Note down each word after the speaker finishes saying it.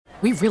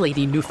We really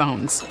need new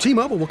phones.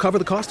 T-Mobile will cover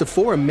the cost of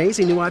 4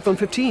 amazing new iPhone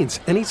 15s,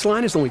 and each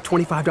line is only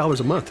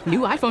 $25 a month. New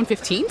iPhone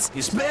 15s?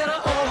 It's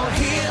better over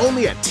here.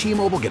 Only at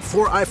T-Mobile, get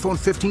 4 iPhone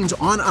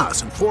 15s on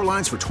us and 4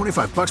 lines for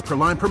 $25 per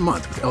line per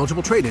month with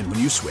eligible trade-in when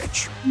you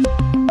switch.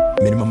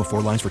 Minimum of 4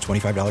 lines for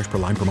 $25 per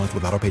line per month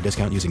with autopay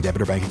discount using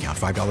debit or bank account.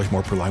 $5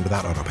 more per line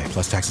without autopay,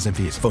 plus taxes and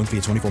fees. Phone fee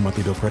at 24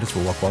 monthly bill credits for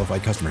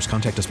well-qualified customers.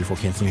 Contact us before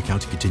canceling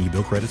account to continue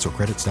bill credits or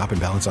credit stop and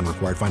balance on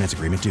required finance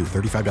agreement due.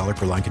 $35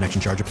 per line connection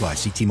charge applies.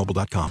 See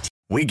T-Mobile.com.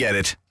 We get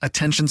it.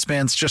 Attention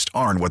spans just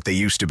aren't what they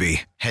used to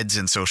be. Heads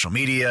in social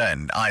media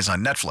and eyes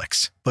on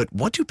Netflix. But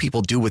what do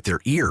people do with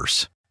their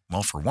ears?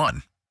 Well, for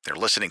one, they're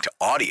listening to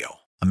audio.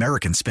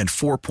 Americans spend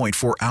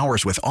 4.4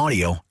 hours with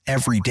audio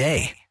every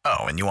day.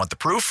 Oh, and you want the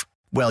proof?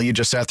 Well, you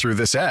just sat through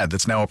this ad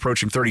that's now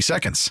approaching 30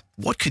 seconds.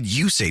 What could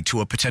you say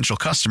to a potential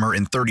customer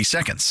in 30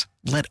 seconds?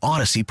 Let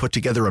Odyssey put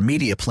together a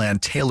media plan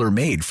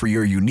tailor-made for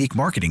your unique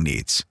marketing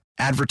needs.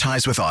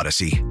 Advertise with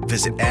Odyssey.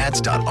 Visit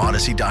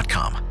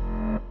ads.odyssey.com.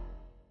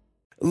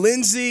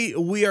 Lindsay,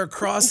 we are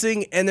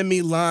crossing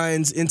enemy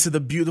lines into the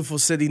beautiful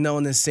city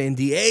known as San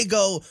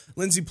Diego.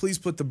 Lindsay, please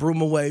put the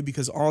broom away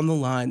because on the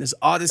line is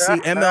Odyssey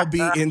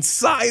MLB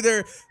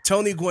insider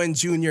Tony Gwynn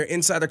Jr.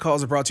 Insider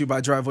calls are brought to you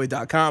by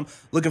Driveway.com.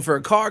 Looking for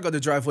a car? Go to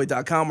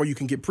Driveway.com where you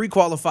can get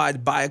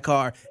pre-qualified, buy a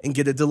car, and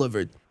get it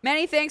delivered.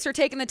 Many thanks for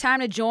taking the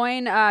time to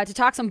join, to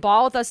talk some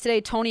ball with us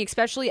today, Tony,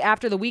 especially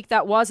after the week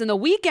that was and the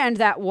weekend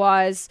that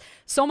was.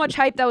 So much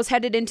hype that was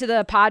headed into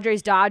the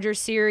Padres-Dodgers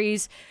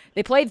series.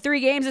 They played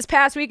 3 games this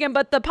past weekend,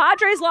 but the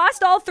Padres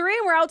lost all 3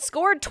 and were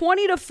outscored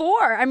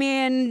 20-4. I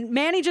mean,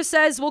 Manny just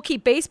says we'll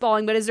keep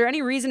baseballing, but is there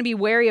any reason to be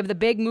wary of the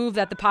big move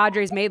that the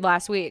Padres made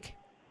last week?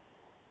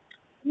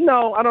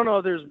 No, I don't know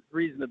if there's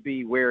reason to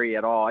be wary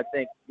at all. I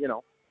think,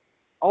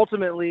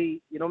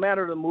 ultimately, no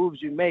matter the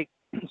moves you make,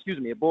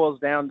 it boils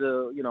down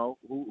to,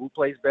 who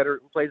plays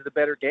the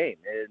better game.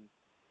 And,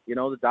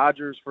 the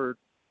Dodgers for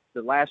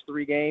the last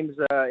 3 games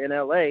in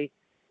L.A.,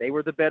 they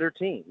were the better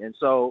team. And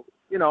so,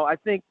 I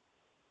think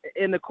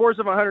in the course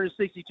of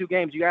 162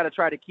 games, you got to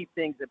try to keep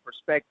things in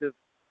perspective,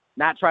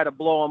 not try to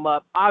blow them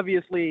up.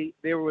 Obviously,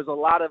 there was a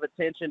lot of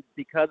attention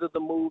because of the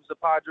moves the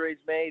Padres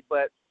made,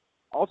 but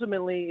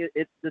ultimately,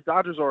 the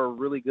Dodgers are a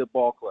really good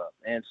ball club.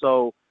 And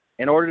so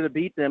in order to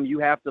beat them, you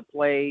have to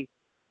play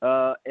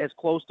as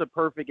close to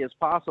perfect as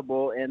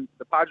possible, and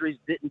the Padres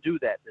didn't do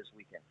that this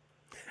weekend.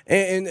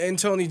 And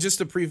Tony, just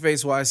to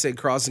preface why I say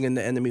crossing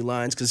into enemy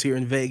lines, because here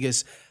in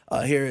Vegas,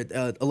 here at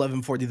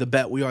 1140 The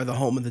Bet, we are the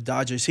home of the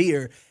Dodgers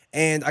here.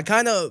 And I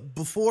kind of,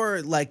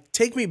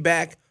 take me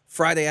back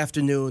Friday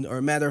afternoon, or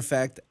a matter of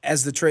fact,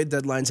 as the trade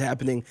deadline's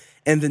happening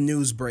and the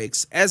news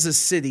breaks. As a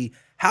city,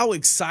 how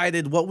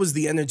excited, what was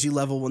the energy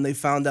level when they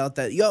found out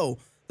that,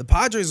 the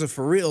Padres are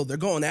for real. They're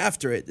going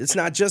after it. It's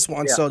not just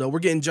Juan Soto. We're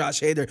getting Josh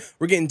Hader.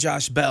 We're getting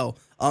Josh Bell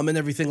and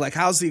everything. Like,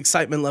 how's the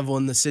excitement level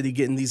in the city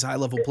getting these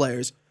high-level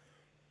players?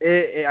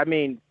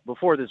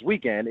 Before this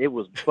weekend, it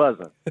was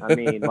buzzing.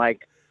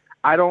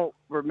 I don't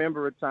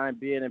remember a time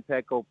being in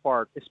Petco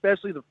Park,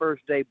 especially the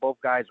first day both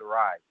guys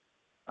arrived.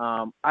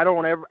 I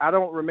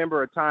don't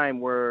remember a time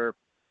where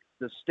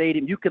the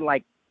stadium,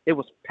 it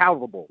was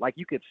palpable. Like,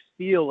 you could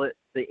feel it,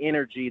 the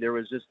energy. There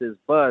was just this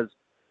buzz.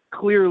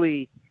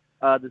 Clearly,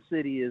 the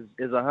city is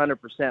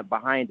 100%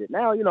 behind it.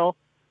 Now, you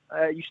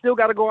still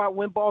got to go out and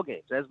win ball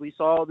games. As we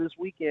saw this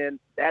weekend,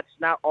 that's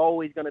not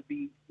always going to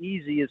be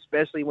easy,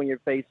 especially when you're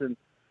facing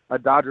a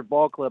Dodger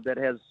ball club that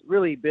has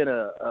really been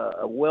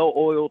a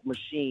well-oiled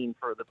machine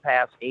for the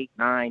past 8,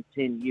 9,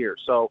 10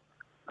 years. So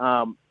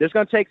there's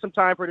going to take some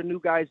time for the new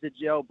guys to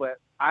gel, but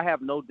I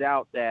have no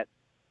doubt that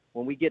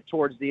when we get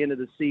towards the end of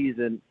the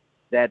season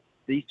that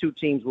these two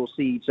teams will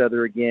see each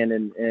other again,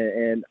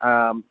 and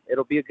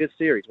it'll be a good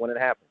series when it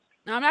happens.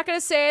 Now, I'm not going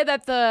to say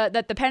that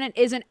the pennant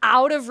isn't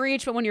out of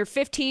reach, but when you're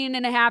 15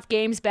 and a half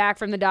games back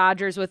from the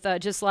Dodgers with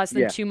just less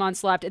than 2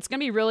 months left, it's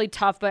going to be really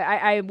tough. But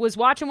I was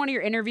watching one of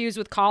your interviews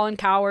with Colin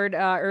Cowherd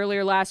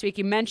earlier last week.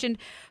 You mentioned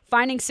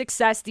finding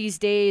success these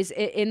days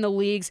in the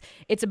leagues.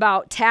 It's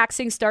about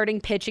taxing starting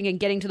pitching and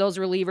getting to those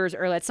relievers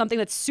early. It's something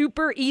that's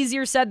super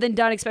easier said than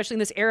done, especially in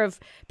this era of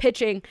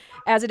pitching,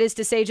 as it is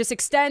to say, just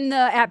extend the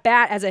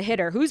at-bat as a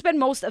hitter. Who's been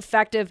most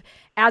effective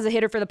as a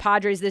hitter for the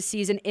Padres this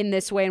season in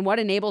this way, and what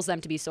enables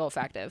them to be so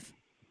effective?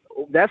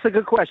 That's a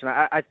good question.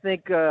 I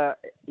think,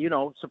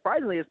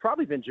 surprisingly, it's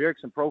probably been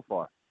Jerickson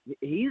Profar.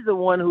 He's the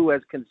one who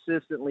has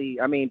consistently,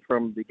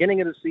 from beginning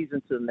of the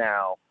season to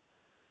now,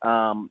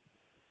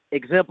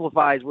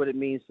 exemplifies what it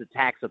means to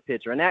tax a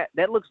pitcher. And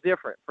that looks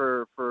different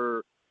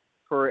for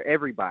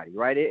everybody,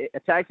 right?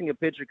 Taxing a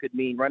pitcher could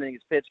mean running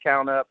his pitch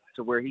count up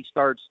to where he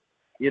starts,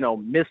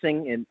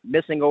 missing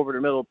over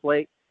the middle of the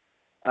plate.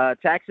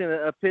 Taxing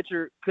a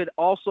pitcher could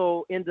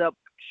also end up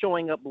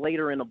showing up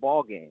later in the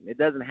ball game. It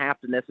doesn't have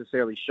to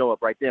necessarily show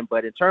up right then.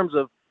 But in terms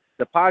of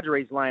the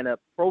Padres lineup,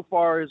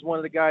 Profar is one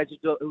of the guys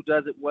who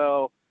does it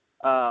well.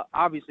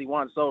 Obviously,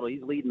 Juan Soto,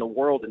 he's leading the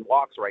world in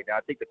walks right now.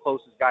 I think the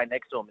closest guy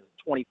next to him is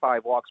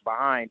 25 walks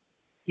behind.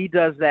 He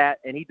does that,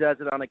 and he does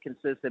it on a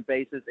consistent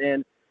basis.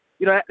 And,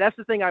 that's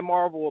the thing I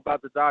marvel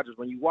about the Dodgers.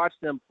 When you watch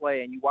them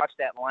play and you watch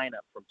that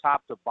lineup from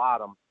top to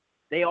bottom,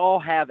 they all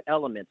have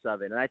elements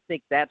of it. And I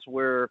think that's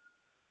where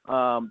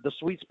the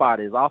sweet spot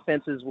is.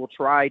 Offenses will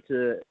try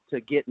to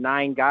get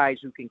 9 guys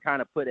who can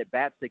kind of put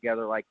at-bats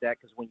together like that,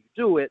 because when you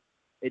do it,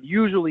 it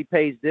usually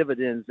pays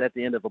dividends at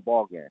the end of a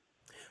ball game.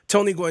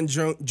 Tony Gwynn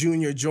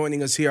Jr.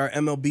 joining us here, our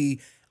MLB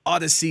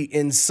Odyssey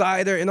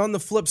insider. And on the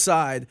flip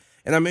side,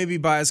 and I may be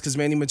biased because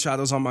Manny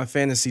Machado's on my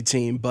fantasy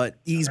team, but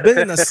he's been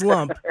in a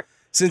slump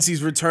since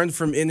he's returned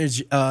from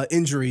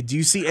injury. Do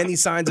you see any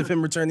signs of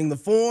him returning the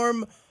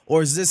form,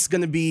 or is this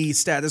going to be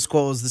status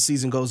quo as the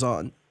season goes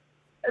on?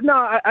 No,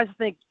 I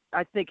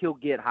think he'll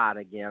get hot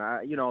again.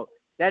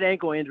 That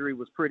ankle injury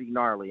was pretty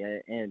gnarly,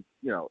 and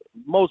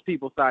most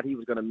people thought he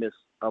was going to miss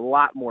a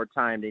lot more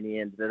time than he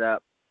ended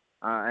up.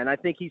 And I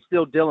think he's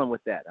still dealing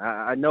with that.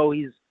 I know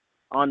he's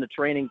on the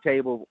training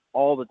table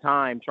all the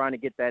time trying to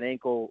get that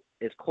ankle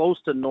as close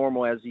to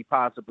normal as he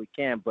possibly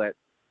can, but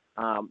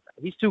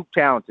he's too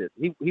talented.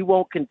 He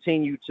won't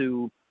continue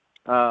to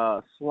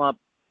slump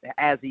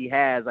as he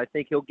has. I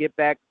think he'll get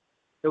back.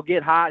 He'll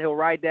get hot. He'll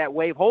ride that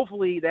wave.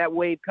 Hopefully that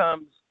wave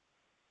comes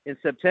in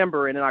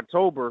September and in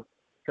October,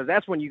 because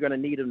that's when you're going to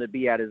need him to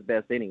be at his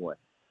best anyway.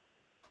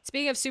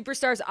 Speaking of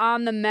superstars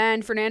on the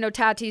men, Fernando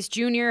Tatis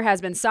Jr.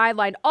 has been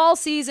sidelined all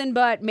season,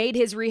 but made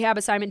his rehab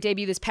assignment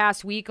debut this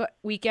past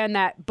weekend.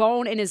 That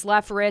bone in his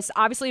left wrist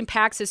obviously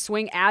impacts his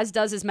swing, as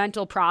does his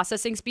mental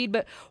processing speed.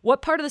 But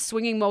what part of the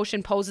swinging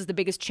motion poses the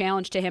biggest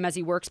challenge to him as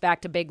he works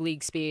back to big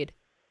league speed?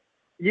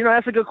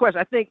 That's a good question.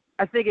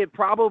 I think it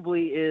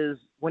probably is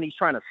when he's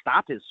trying to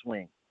stop his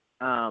swing.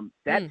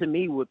 That to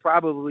me would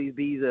probably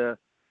be the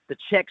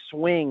check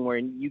swing where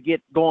you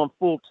get going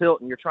full tilt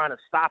and you're trying to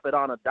stop it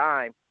on a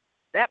dime.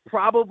 That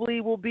probably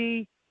will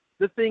be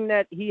the thing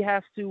that he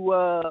has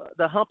to,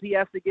 the hump he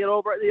has to get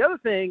over. The other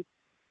thing,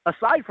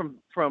 aside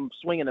from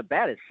swinging a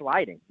bat, is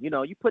sliding.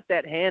 You put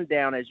that hand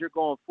down as you're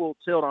going full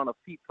tilt on a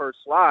feet first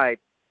slide.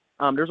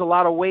 There's a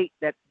lot of weight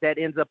that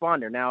ends up on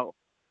there. Now,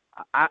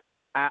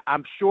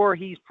 I'm sure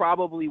he's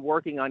probably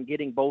working on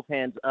getting both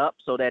hands up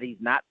so that he's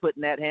not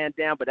putting that hand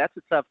down, but that's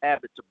a tough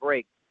habit to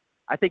break.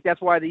 I think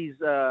that's why these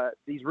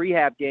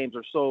rehab games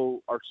are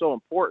so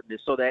important,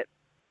 is so that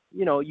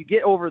you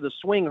get over the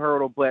swing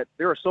hurdle, but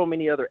there are so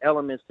many other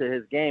elements to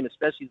his game,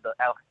 especially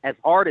as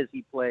hard as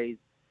he plays,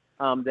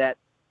 that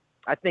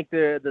I think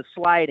the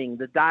sliding,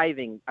 the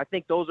diving, I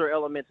think those are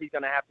elements he's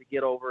going to have to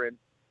get over. And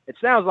it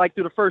sounds like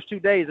through the first 2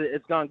 days,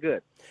 it's gone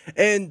good.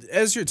 And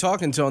as you're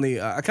talking, Tony,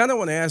 I kind of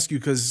want to ask you,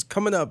 because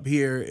coming up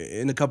here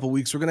in a couple of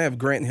weeks, we're going to have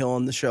Grant Hill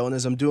on the show. And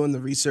as I'm doing the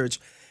research,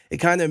 it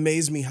kind of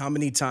amazed me how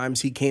many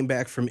times he came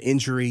back from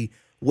injury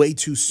way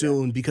too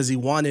soon because he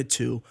wanted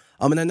to.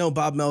 And I know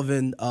Bob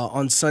Melvin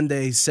on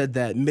Sunday said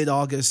that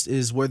mid-August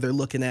is where they're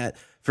looking at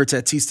for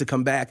Tatis to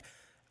come back.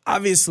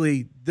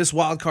 Obviously, this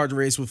wild card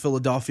race with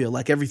Philadelphia,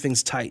 like,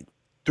 everything's tight.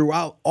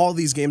 Throughout, all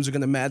these games are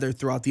going to matter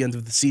throughout the end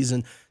of the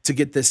season to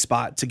get this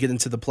spot, to get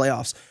into the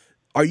playoffs.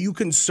 Are you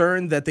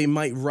concerned that they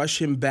might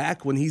rush him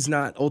back when he's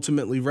not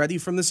ultimately ready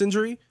from this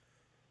injury?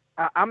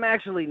 I'm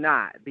actually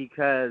not,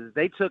 because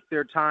they took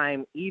their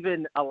time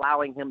even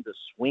allowing him to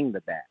swing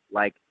the bat.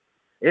 Like,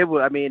 I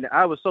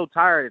was so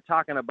tired of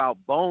talking about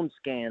bone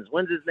scans.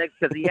 When's his next?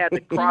 Because he had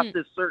to cross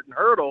this certain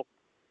hurdle.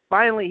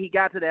 Finally, he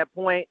got to that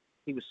point.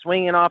 He was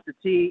swinging off the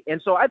tee.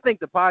 And so I think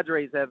the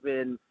Padres have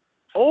been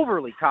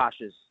overly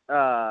cautious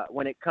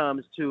when it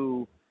comes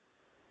to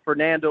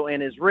Fernando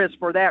and his wrist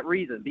for that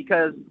reason,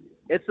 because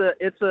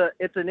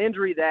it's an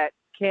injury that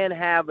can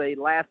have a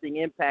lasting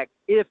impact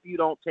if you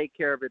don't take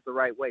care of it the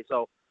right way.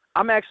 So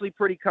I'm actually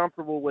pretty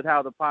comfortable with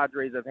how the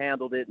Padres have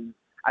handled it. And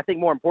I think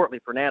more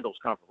importantly, Fernando's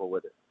comfortable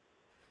with it.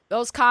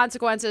 Those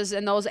consequences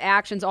and those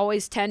actions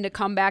always tend to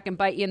come back and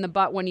bite you in the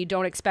butt when you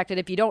don't expect it,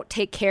 if you don't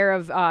take care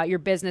of your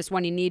business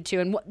when you need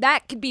to. And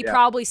that could be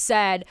probably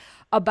said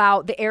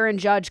about the Aaron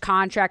Judge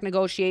contract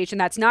negotiation.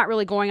 That's not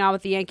really going on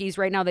with the Yankees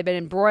right now. They've been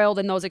embroiled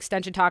in those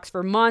extension talks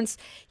for months.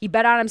 He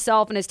bet on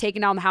himself and has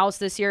taken down the house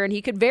this year, and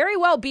he could very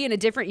well be in a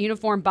different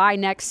uniform by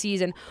next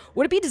season.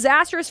 Would it be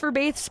disastrous for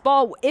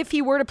baseball if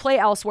he were to play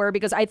elsewhere?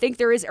 Because I think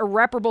there is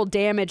irreparable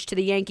damage to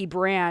the Yankee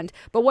brand.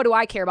 But what do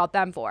I care about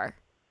them for?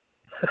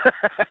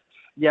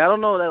 Yeah, I don't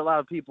know that a lot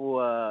of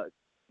people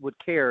would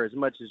care as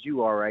much as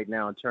you are right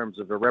now in terms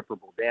of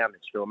irreparable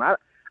damage to them.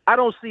 I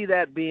don't see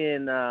that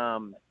being a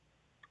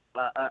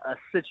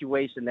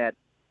situation that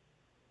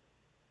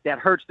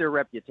hurts their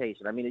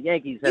reputation. I mean, the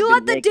Yankees have You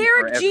let the Yankee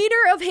Derek forever.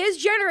 Jeter of his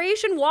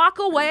generation walk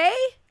away?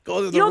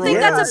 Go to the You don't think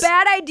Royals. that's a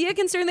bad idea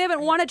considering they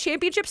haven't won a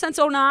championship since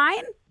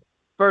 2009?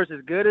 First,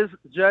 as good as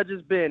Judge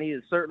has been, he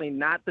is certainly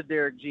not the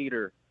Derek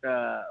Jeter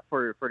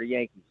for the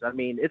Yankees. I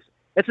mean,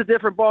 it's a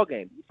different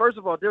ballgame. First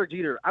of all, Derek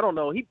Jeter, I don't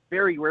know, he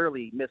very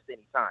rarely missed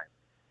any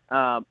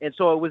time. And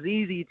so it was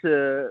easy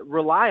to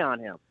rely on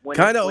him.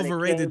 Kind of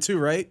overrated too,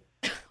 right?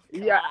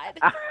 Yeah.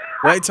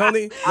 Right,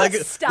 Tony?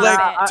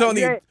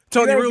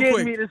 Tony, real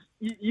quick.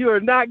 You are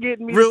not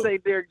getting me to say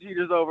Derek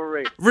Jeter's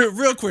overrated.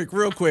 Real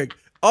quick.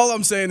 All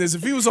I'm saying is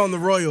if he was on the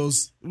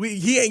Royals,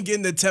 he ain't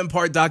getting a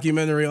 10-part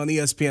documentary on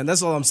ESPN.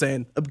 That's all I'm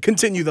saying.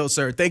 Continue, though,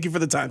 sir. Thank you for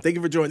the time. Thank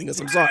you for joining us.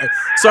 I'm sorry.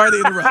 Sorry to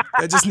interrupt.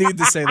 I just needed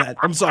to say that.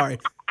 I'm sorry.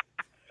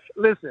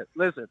 Listen,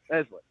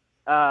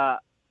 Esler.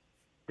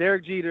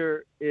 Derek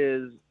Jeter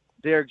is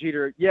Derek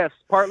Jeter, yes,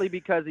 partly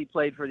because he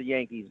played for the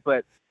Yankees,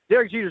 but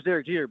Derek Jeter's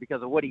Derek Jeter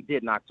because of what he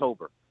did in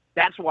October.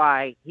 That's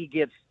why he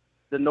gets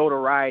the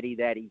notoriety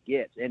that he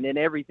gets. And then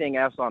everything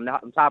else on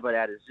top of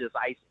that is just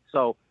icing.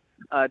 So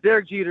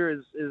Derek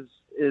Jeter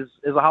is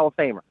a Hall of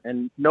Famer,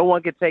 and no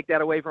one can take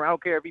that away from him. I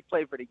don't care if he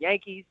played for the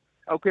Yankees.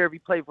 I don't care if he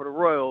played for the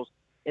Royals.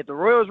 If the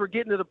Royals were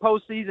getting to the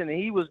postseason and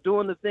he was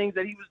doing the things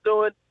that he was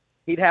doing,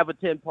 he'd have a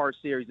 10-part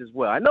series as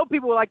well. I know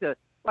people would like to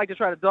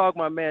try to dog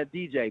my man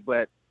DJ,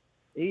 but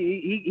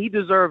he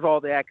deserves all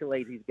the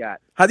accolades he's got.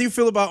 How do you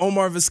feel about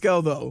Omar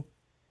Vizquel, though?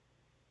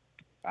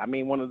 I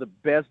mean, one of the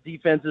best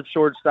defensive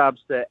shortstops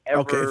to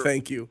ever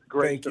thank you.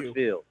 grace the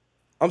field.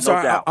 I'm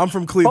sorry, I'm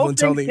from Cleveland,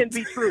 Tony. Both things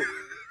can be true.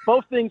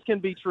 Both things can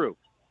be true.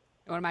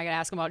 What am I going to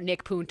ask him about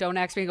Nick Punto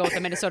next? We go with the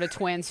Minnesota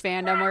Twins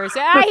fandom where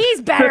he's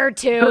better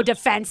too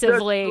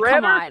defensively.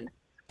 Come on.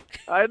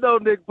 I know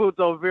Nick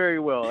Punto very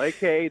well,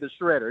 a.k.a. the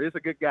Shredder. He's a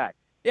good guy.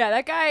 Yeah,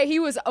 that guy, he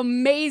was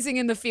amazing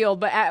in the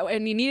field,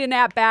 and you need an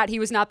at-bat, he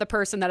was not the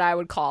person that I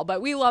would call.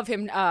 But we love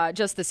him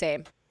just the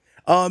same.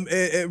 And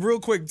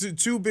real quick,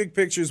 two big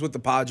pictures with the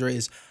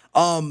Padres.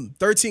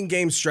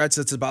 13-game stretch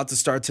that's about to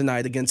start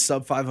tonight against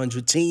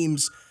sub-500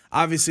 teams.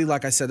 Obviously,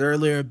 like I said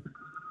earlier,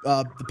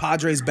 the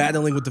Padres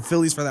battling with the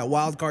Phillies for that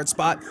wild card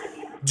spot.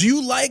 Do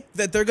you like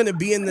that they're going to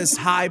be in this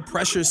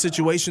high-pressure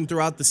situation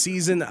throughout the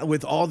season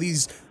with all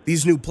these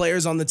new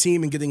players on the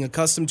team and getting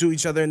accustomed to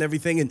each other and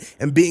everything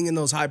and being in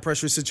those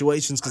high-pressure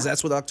situations because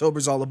that's what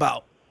October's all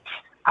about?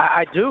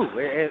 I do.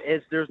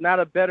 There's not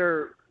a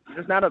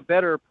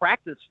better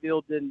practice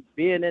field than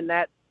being in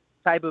that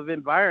type of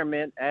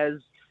environment as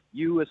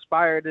you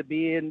aspire to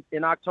be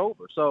in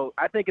October. So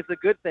I think it's a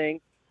good thing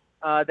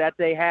that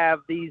they have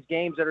these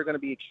games that are going to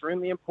be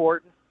extremely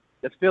important.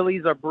 The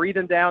Phillies are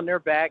breathing down their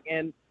back.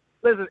 And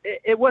listen,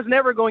 it was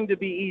never going to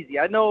be easy.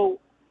 I know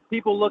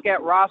people look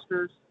at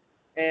rosters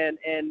and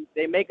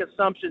they make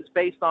assumptions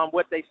based on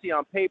what they see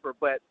on paper,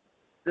 but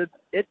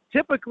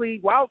typically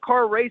wild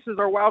card races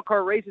are wild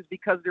card races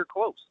because they're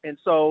close. And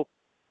so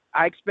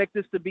I expect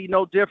this to be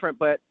no different,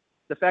 but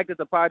the fact that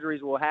the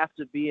Padres will have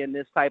to be in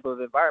this type of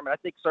environment,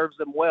 I think serves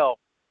them well,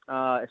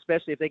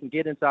 especially if they can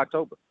get into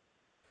October.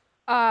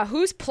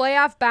 Who's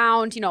playoff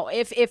bound,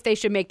 if they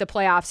should make the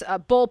playoffs?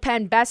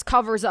 Bullpen best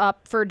covers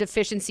up for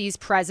deficiencies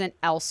present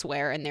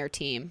elsewhere in their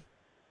team.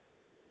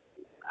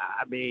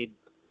 I mean,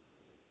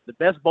 the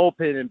best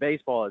bullpen in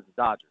baseball is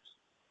the Dodgers.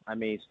 I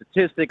mean,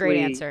 statistically, great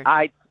answer.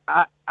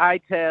 I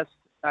test.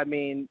 I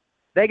mean,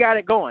 they got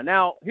it going.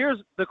 Now, here's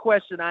the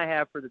question I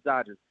have for the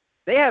Dodgers.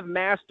 They have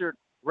mastered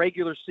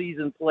regular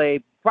season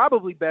play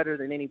probably better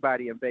than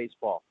anybody in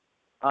baseball.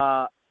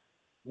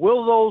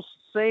 Will those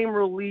same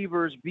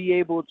relievers be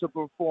able to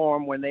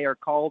perform when they are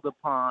called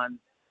upon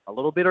a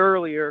little bit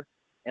earlier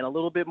and a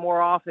little bit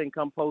more often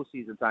come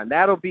postseason time?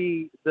 That'll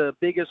be the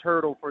biggest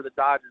hurdle for the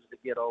Dodgers to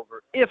get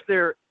over, if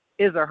there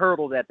is a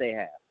hurdle that they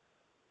have.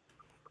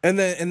 And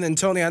then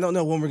Tony, I don't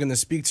know when we're going to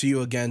speak to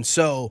you again.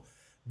 So,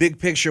 big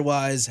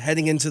picture-wise,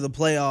 heading into the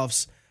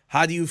playoffs,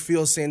 how do you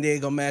feel San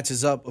Diego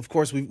matches up? Of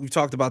course, we've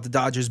talked about the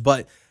Dodgers,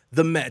 but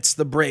the Mets,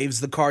 the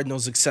Braves, the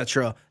Cardinals,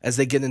 etc., as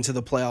they get into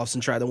the playoffs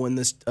and try to win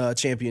this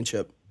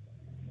championship.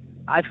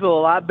 I feel a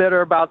lot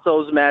better about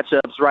those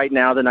matchups right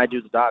now than I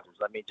do the Dodgers.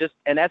 I mean,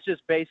 that's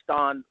just based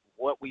on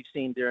what we've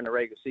seen during the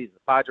regular season.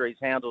 The Padres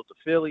handled the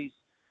Phillies.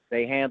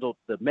 They handled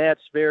the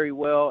Mets very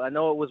well. I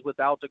know it was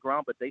without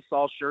DeGrom, but they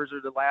saw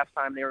Scherzer the last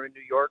time they were in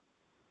New York.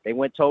 They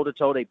went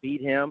toe-to-toe. They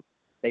beat him.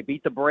 They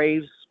beat the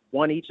Braves,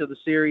 won each of the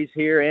series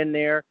here and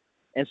there.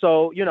 And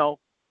so,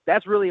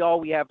 that's really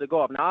all we have to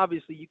go up. Now,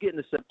 obviously, you get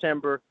into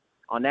September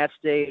on that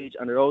stage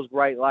under those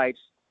bright lights,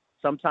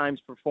 sometimes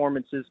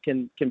performances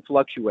can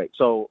fluctuate.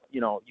 So,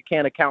 you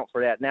can't account for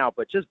that now.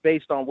 But just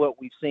based on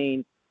what we've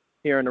seen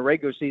here in the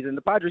regular season,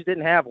 the Padres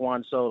didn't have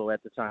Juan Soto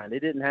at the time. They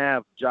didn't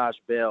have Josh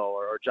Bell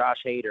or Josh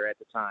Hader at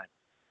the time.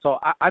 So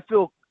I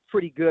feel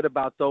pretty good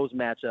about those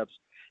matchups.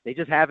 They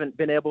just haven't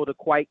been able to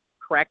quite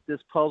crack this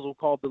puzzle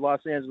called the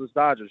Los Angeles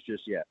Dodgers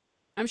just yet.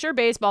 I'm sure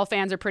baseball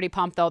fans are pretty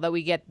pumped, though, that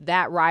we get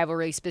that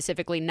rivalry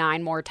specifically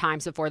 9 more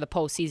times before the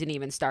postseason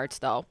even starts,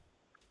 though.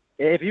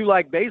 If you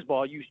like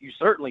baseball, you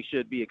certainly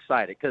should be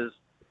excited because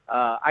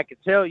I can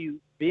tell you,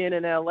 being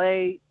in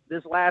L.A.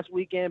 this last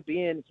weekend,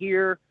 being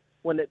here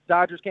when the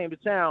Dodgers came to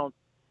town,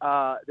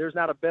 there's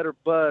not a better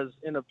buzz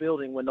in a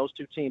building when those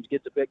two teams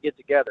get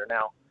together.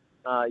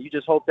 Now, you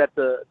just hope that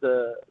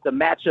the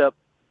matchup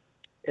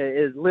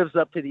lives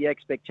up to the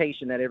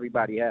expectation that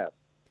everybody has.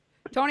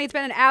 Tony, it's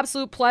been an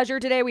absolute pleasure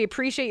today. We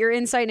appreciate your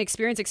insight and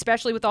experience,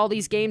 especially with all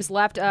these games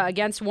left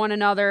against one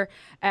another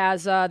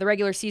as the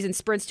regular season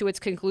sprints to its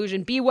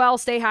conclusion. Be well,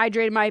 stay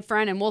hydrated, my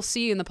friend, and we'll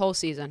see you in the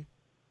postseason.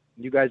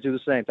 You guys do the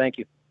same. Thank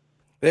you.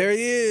 There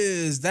he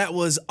is. That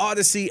was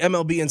Odyssey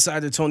MLB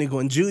insider Tony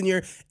Gwynn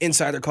Jr.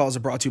 Insider calls are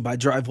brought to you by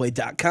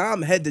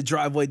Driveway.com. Head to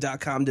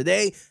Driveway.com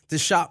today to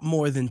shop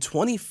more than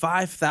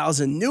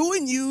 25,000 new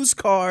and used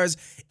cars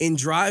in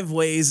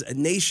Driveway's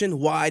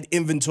nationwide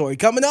inventory.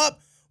 Coming up,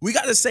 we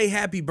got to say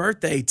happy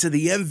birthday to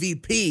the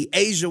MVP,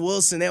 A'ja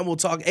Wilson, and we'll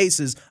talk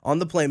Aces on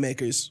the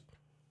Playmakers.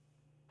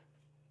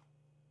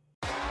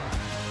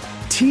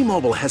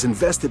 T-Mobile has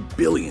invested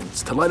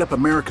billions to light up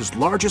America's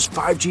largest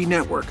 5G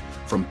network,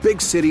 from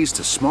big cities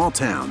to small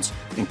towns,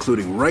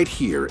 including right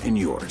here in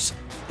yours.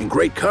 And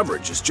great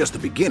coverage is just the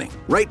beginning.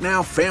 Right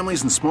now,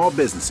 families and small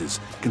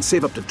businesses can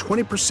save up to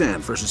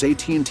 20% versus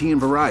AT&T and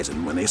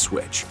Verizon when they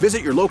switch.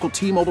 Visit your local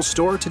T-Mobile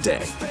store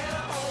today.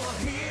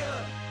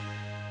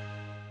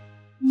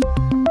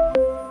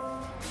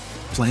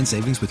 Plan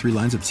savings with 3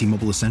 lines of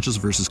T-Mobile Essentials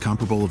versus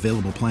comparable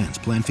available plans.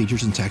 Plan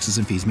features and taxes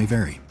and fees may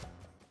vary.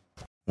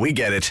 We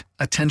get it.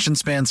 Attention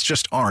spans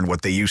just aren't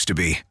what they used to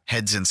be.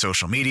 Heads in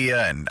social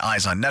media and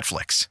eyes on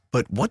Netflix.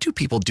 But what do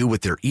people do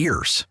with their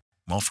ears?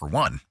 Well, for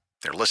one,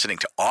 they're listening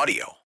to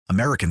audio.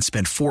 Americans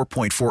spend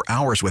 4.4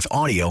 hours with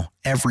audio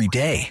every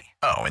day.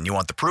 Oh, and you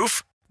want the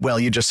proof? Well,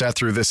 you just sat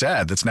through this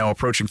ad that's now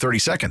approaching 30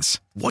 seconds.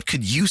 What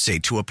could you say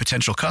to a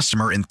potential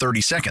customer in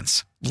 30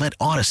 seconds? Let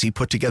Odyssey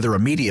put together a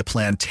media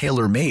plan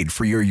tailor-made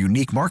for your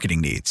unique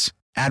marketing needs.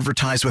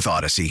 Advertise with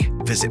Odyssey.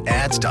 Visit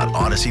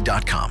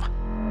ads.odyssey.com.